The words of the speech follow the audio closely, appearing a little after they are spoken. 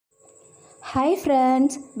Hi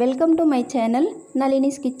friends, welcome to my channel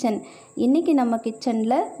Nalini's kitchen. இன்றைக்கி நம்ம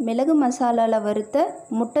கிச்சனில் மிளகு மசாலாவில் வறுத்த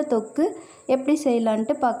முட்டை தொக்கு எப்படி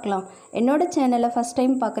செய்யலான்ட்டு பார்க்கலாம். என்னோடய சேனலை ஃபஸ்ட்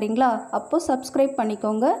டைம் பார்க்குறீங்களா? அப்போது சப்ஸ்கிரைப்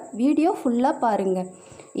பண்ணிக்கோங்க, வீடியோ ஃபுல்லாக பாருங்கள்.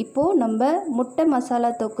 இப்போது நம்ம முட்டை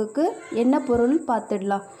மசாலா தொக்குக்கு என்ன பொருள்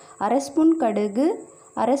பார்த்துடலாம். 1/2 ஸ்பூன் கடுகு,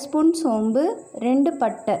 1/2 ஸ்பூன் சோம்பு, 2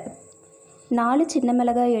 பட்டை, 4 சின்ன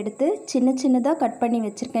மிளகாய் எடுத்து சின்னதாக கட் பண்ணி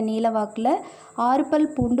வச்சுருக்கேன் நீல வாக்கில். 6 பல்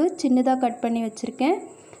பூண்டு சின்னதாக கட் பண்ணி வச்சுருக்கேன்.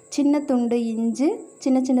 சின்ன துண்டு இஞ்சி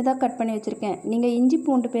சின்னதாக கட் பண்ணி வச்சுருக்கேன். நீங்கள் இஞ்சி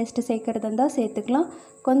பூண்டு பேஸ்ட்டு சேர்க்குறதா இருந்தால் சேர்த்துக்கலாம்.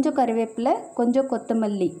 கொஞ்சம் கறிவேப்பிலை, கொஞ்சம்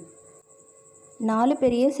கொத்தமல்லி. 4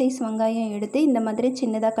 பெரிய சைஸ் வெங்காயம் எடுத்து இந்த மாதிரி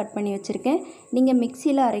சின்னதாக கட் பண்ணி வச்சுருக்கேன். நீங்கள்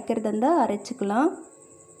மிக்சியில் அரைக்கிறதா இருந்தால் அரைச்சிக்கலாம்.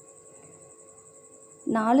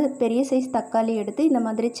 4 பெரிய சைஸ் தக்காளி எடுத்து இந்த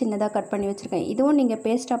மாதிரி சின்னதாக கட் பண்ணி வச்சுருக்கேன். இதுவும் நீங்கள்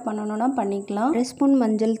பேஸ்ட்டாக பண்ணணுன்னா பண்ணிக்கலாம். 1/2 ஸ்பூன்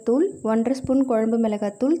மஞ்சள் தூள், 1/2 ஸ்பூன் குழம்பு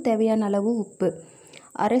மிளகாத்தூள், தேவையான அளவு உப்பு,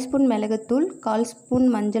 1/2 ஸ்பூன் மிளகுத்தூள், 1/4 ஸ்பூன்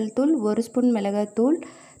மஞ்சள் தூள், 1 ஸ்பூன் மிளகாத்தூள்,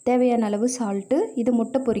 தேவையான அளவு சால்ட்டு. இது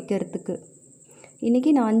முட்டை பொரிக்கிறதுக்கு.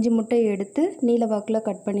 இன்றைக்கி நான் 5 முட்டை எடுத்து நீல வாக்கில்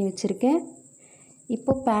கட் பண்ணி வச்சுருக்கேன்.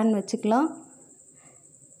 இப்போது பேன் வச்சுக்கலாம்.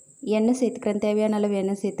 எண்ணெய் சேர்த்துக்கிறேன், தேவையான அளவு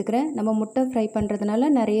எண்ணெய் சேர்த்துக்கிறேன். நம்ம முட்டை ஃப்ரை பண்ணுறதுனால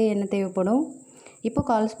நிறைய எண்ணெய் தேவைப்படும். இப்போ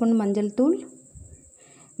 1/4 ஸ்பூன் மஞ்சள் தூள்,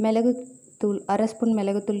 மிளகுத்தூள் 1/2 ஸ்பூன்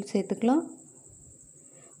மிளகுத்தூள் சேர்த்துக்கலாம்.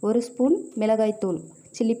 1 ஸ்பூன் மிளகாய் தூள்,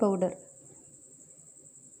 சில்லி பவுடர்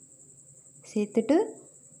சேர்த்துட்டு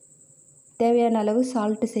தேவையான அளவு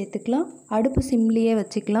சால்ட்டு சேர்த்துக்கலாம். அடுப்பு சிம்லேயே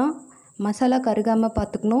வச்சுக்கலாம். மசாலா கருகாமல்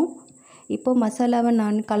பார்த்துக்கணும். இப்போது மசாலாவை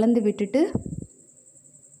நான் கலந்து விட்டுட்டு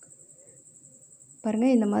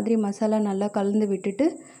பாருங்கள், இந்த மாதிரி மசாலா நல்லா கலந்து விட்டுட்டு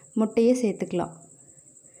முட்டையை சேர்த்துக்கலாம்.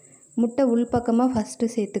 முட்டை உள்பக்கமாக ஃபஸ்ட்டு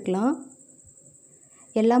சேர்த்துக்கலாம்.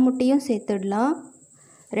 எல்லா முட்டையும் சேர்த்துடலாம்.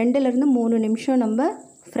 2லேருந்து 3 நிமிஷம் நம்ம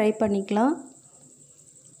ஃப்ரை பண்ணிக்கலாம்.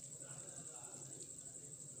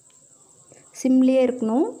 சிம்லேயே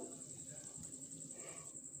இருக்கணும்.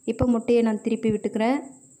 இப்போ முட்டையை நான் திருப்பி விட்டுக்கிறேன்.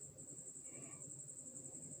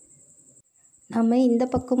 நம்ம இந்த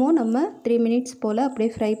பக்கமும் 3 மினிட்ஸ் போல்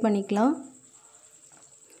அப்படியே ஃப்ரை பண்ணிக்கலாம்.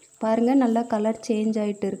 பாருங்கள், நல்லா கலர் சேஞ்ச்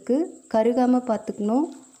ஆகிட்டு இருக்குது. கருகாமல் பார்த்துக்கணும்.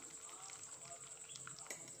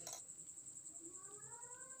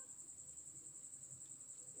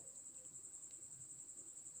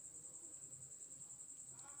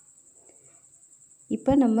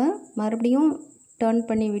 இப்போ நம்ம மறுபடியும் டர்ன்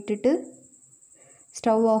பண்ணி விட்டுட்டு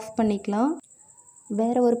ஸ்டவ் ஆஃப் பண்ணிக்கலாம்.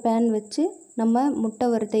 வேறு ஒரு பேன் வச்சு நம்ம முட்டை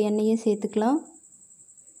வறுத்த எண்ணெயை சேர்த்துக்கலாம்.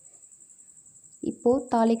 இப்போது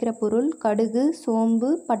தாளிக்கிற பொருள் கடுகு,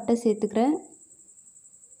 சோம்பு, பட்டை சேர்த்துக்கிறேன்.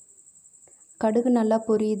 கடுகு நல்லா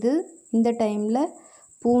பொரியுது. இந்த டைமில்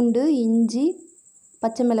பூண்டு, இஞ்சி,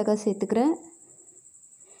 பச்சை மிளகாய் சேர்த்துக்கிறேன்.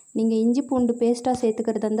 நீங்கள் இஞ்சி பூண்டு பேஸ்ட்டாக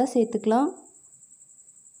சேர்த்துக்கிறதா இருந்தால் சேர்த்துக்கலாம்.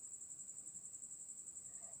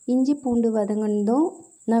 இஞ்சி பூண்டு வதங்கினதும்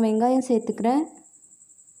நான் வெங்காயம் சேர்த்துக்கிறேன்.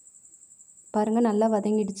 பாருங்கள், நல்லா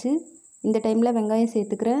வதங்கிடுச்சு. இந்த டைமில் வெங்காயம்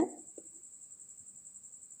சேர்த்துக்கிறேன்.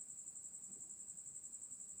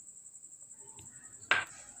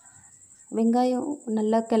 வெங்காயம்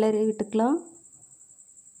நல்லா கிளறி விட்டுக்கலாம்.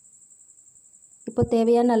 இப்போ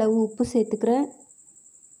தேவையான அளவு உப்பு சேர்த்துக்கிறேன்.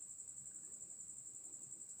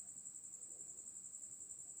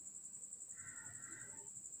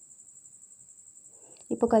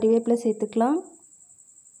 இப்போ கறிவேப்பிலை சேர்த்துக்கலாம்.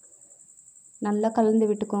 நல்லா கலந்து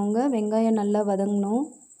விட்டுக்கோங்க. வெங்காயம் நல்லா வதங்கணும்.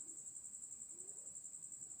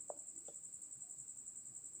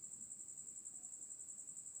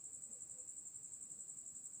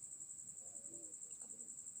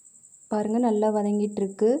 பாருங்கள், நல்லா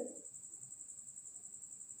வதங்கிட்டுருக்கு.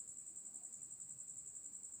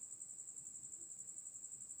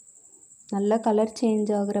 நல்லா கலர்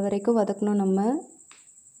சேஞ்ச் ஆகிற வரைக்கும் வதக்கணும் நம்ம.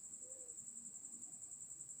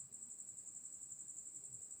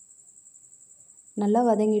 நல்லா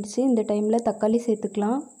வதங்கிடுச்சு. இந்த டைமில் தக்காளி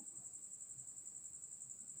சேர்த்துக்கலாம்.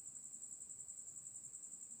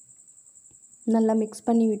 நல்லா மிக்ஸ்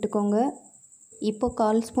பண்ணி விட்டுக்கோங்க. இப்போ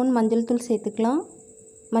 1/4 ஸ்பூன் மஞ்சள் தூள் சேர்த்துக்கலாம்.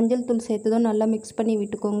 மஞ்சள் தூள் சேர்த்ததும் நல்லா மிக்ஸ் பண்ணி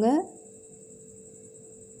விட்டுக்கோங்க.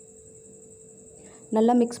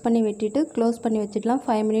 நல்லா மிக்ஸ் பண்ணி விட்டுட்டு க்ளோஸ் பண்ணி வச்சிடலாம்.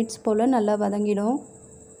 5 மினிட்ஸ் போல் நல்லா வதங்கிடும்.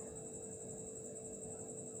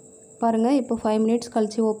 பாருங்கள், இப்போ 5 மினிட்ஸ்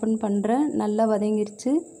கழித்து ஓப்பன் பண்ணுறேன். நல்லா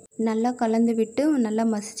வதங்கிடுச்சு. நல்லா கலந்து விட்டு நல்லா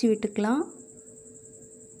மசிச்சு விட்டுக்கலாம்.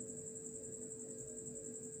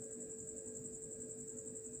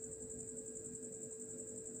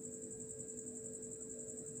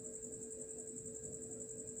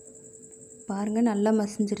 பாருங்கள், நல்லா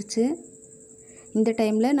மசிஞ்சிருச்சு. இந்த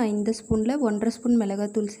டைமில் நான் இந்த ஸ்பூனில் 1/2 ஸ்பூன்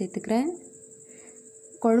மிளகாத்தூள் சேர்த்துக்கிறேன்.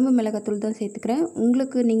 குழம்பு மிளகாத்தூள் தான் சேர்த்துக்கிறேன்.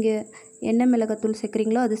 உங்களுக்கு நீங்கள் என்ன மிளகாத்தூள்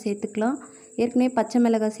சேர்க்குறீங்களோ அது சேர்த்துக்கலாம். ஏற்கனவே பச்சை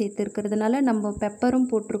மிளகாய் சேர்த்துருக்கிறதுனால நம்ம பெப்பரும்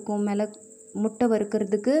போட்டிருக்கோம் முட்டை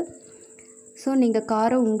வறுக்கிறதுக்கு. ஸோ நீங்கள்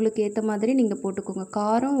காரம் உங்களுக்கு ஏற்ற மாதிரி நீங்கள் போட்டுக்கோங்க.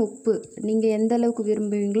 காரம் உப்பு நீங்கள் எந்த அளவுக்கு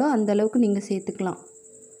விரும்புவீங்களோ அந்த அளவுக்கு நீங்கள் சேர்த்துக்கலாம்.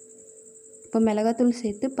 இப்போ மிளகாத்தூள்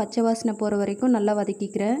சேர்த்து பச்சை வாசனை போகிற வரைக்கும் நல்லா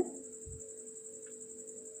வதக்கிக்கிறேன்.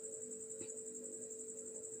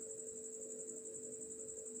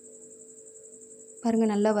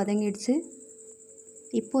 பாருங்கள் நல்லா வதங்கிடுச்சு.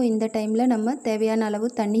 இப்போது இந்த டைமில் நம்ம தேவையான அளவு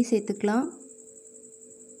தண்ணி சேர்த்துக்கலாம்.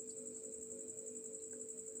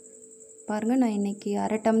 பாருங்கள் நான் இன்றைக்கி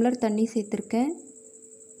 1/2 டம்ளர் தண்ணி சேர்த்துருக்கேன்.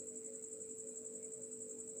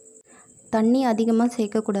 தண்ணி அதிகமாக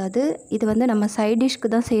சேர்க்கக்கூடாது. இது நம்ம சைட்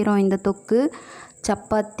டிஷ்க்கு தான் செய்கிறோம். இந்த தொக்கு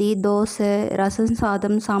சப்பாத்தி, தோசை, ரசம்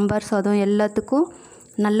சாதம், சாம்பார் சாதம் எல்லாத்துக்கும்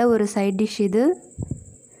நல்ல ஒரு சைட் டிஷ் இது.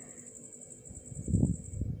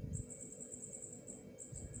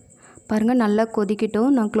 பாருங்கள் நல்லா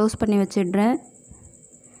கொதிக்கட்டும். நான் க்ளோஸ் பண்ணி வச்சிடுறேன்.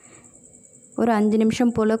 ஒரு 5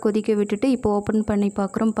 நிமிஷம் போல் கொதிக்க விட்டுட்டு இப்போ ஓப்பன் பண்ணி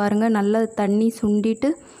பார்க்குறோம். பாருங்கள் நல்லா தண்ணி சுண்டிட்டு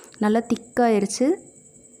நல்லா திக்காயிருச்சு.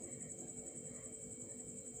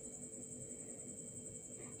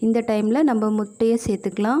 இந்த டைமில் நம்ம முட்டையை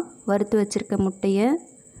சேர்த்துக்கலாம். வறுத்து வச்சுருக்க முட்டையை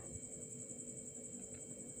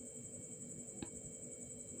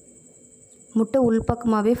முட்டை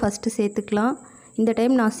உள்பக்கமாகவே ஃபஸ்ட்டு சேர்த்துக்கலாம். இந்த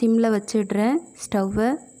டைம் நான் சிம்மில் வச்சிடுறேன் ஸ்டவ்வை.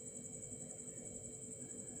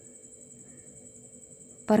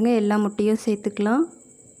 பாருங்கள் எல்லா முட்டையும் சேர்த்துக்கலாம்.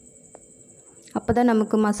 அப்போ தான்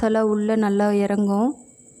நமக்கு மசாலா உள்ளே நல்லா இறங்கும்.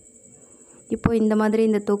 இப்போது இந்த மாதிரி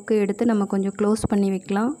இந்த தொக்கு எடுத்து நம்ம கொஞ்சம் க்ளோஸ் பண்ணி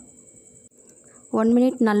வைக்கலாம். 1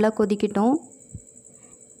 மினிட் நல்லா கொதிக்கட்டும்.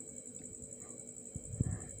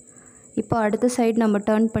 இப்போ அடுத்த சைடு நம்ம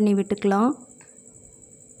டர்ன் பண்ணி விட்டுக்கலாம்.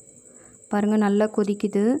 பாருங்கள் நல்லா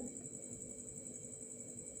கொதிக்குது.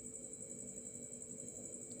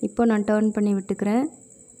 இப்போ நான் டர்ன் பண்ணி விட்டுக்கிறேன்.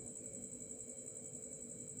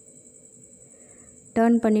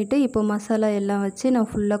 டர்ன் பண்ணிவிட்டு இப்போ மசாலா எல்லாம் வச்சு நான்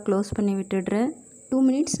ஃபுல்லாக க்ளோஸ் பண்ணி விட்டுடுறேன். 2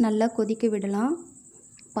 மினிட்ஸ் நல்லா கொதிக்க விடலாம்.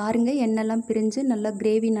 பாருங்கள் எண்ணெய்லாம் பிரிஞ்சு நல்லா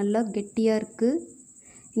கிரேவி நல்லா கெட்டியாக இருக்குது.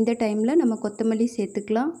 இந்த டைமில் நம்ம கொத்தமல்லி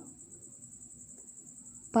சேர்த்துக்கலாம்.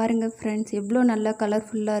 பாருங்கள் ஃப்ரெண்ட்ஸ் எவ்வளோ நல்லா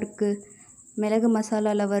கலர்ஃபுல்லாக இருக்குது. மிளகு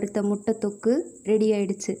மசாலாவில் வறுத்த முட்டை தொக்கு ரெடி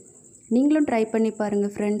ஆயிடுச்சு. நீங்களும் ட்ரை பண்ணி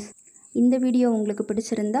பாருங்கள் ஃப்ரெண்ட்ஸ். இந்த வீடியோ உங்களுக்கு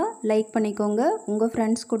பிடிச்சிருந்தா லைக் பண்ணிக்கோங்க. உங்கள்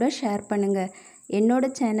ஃப்ரெண்ட்ஸ் கூட ஷேர் பண்ணுங்கள்.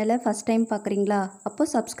 என்னோடய சேனலை ஃபஸ்ட் டைம் பார்க்குறீங்களா? அப்போ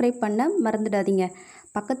சப்ஸ்கிரைப் பண்ண மறந்துடாதீங்க.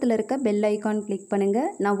 பக்கத்தில் இருக்க பெல் ஐக்கான் கிளிக் பண்ணுங்கள்.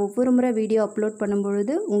 நான் ஒவ்வொரு முறை வீடியோ அப்லோட்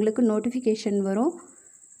பண்ணும்பொழுது உங்களுக்கு நோட்டிஃபிகேஷன் வரும்.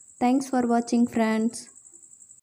 தேங்க்ஸ் ஃபார் வாட்சிங் ஃப்ரெண்ட்ஸ்.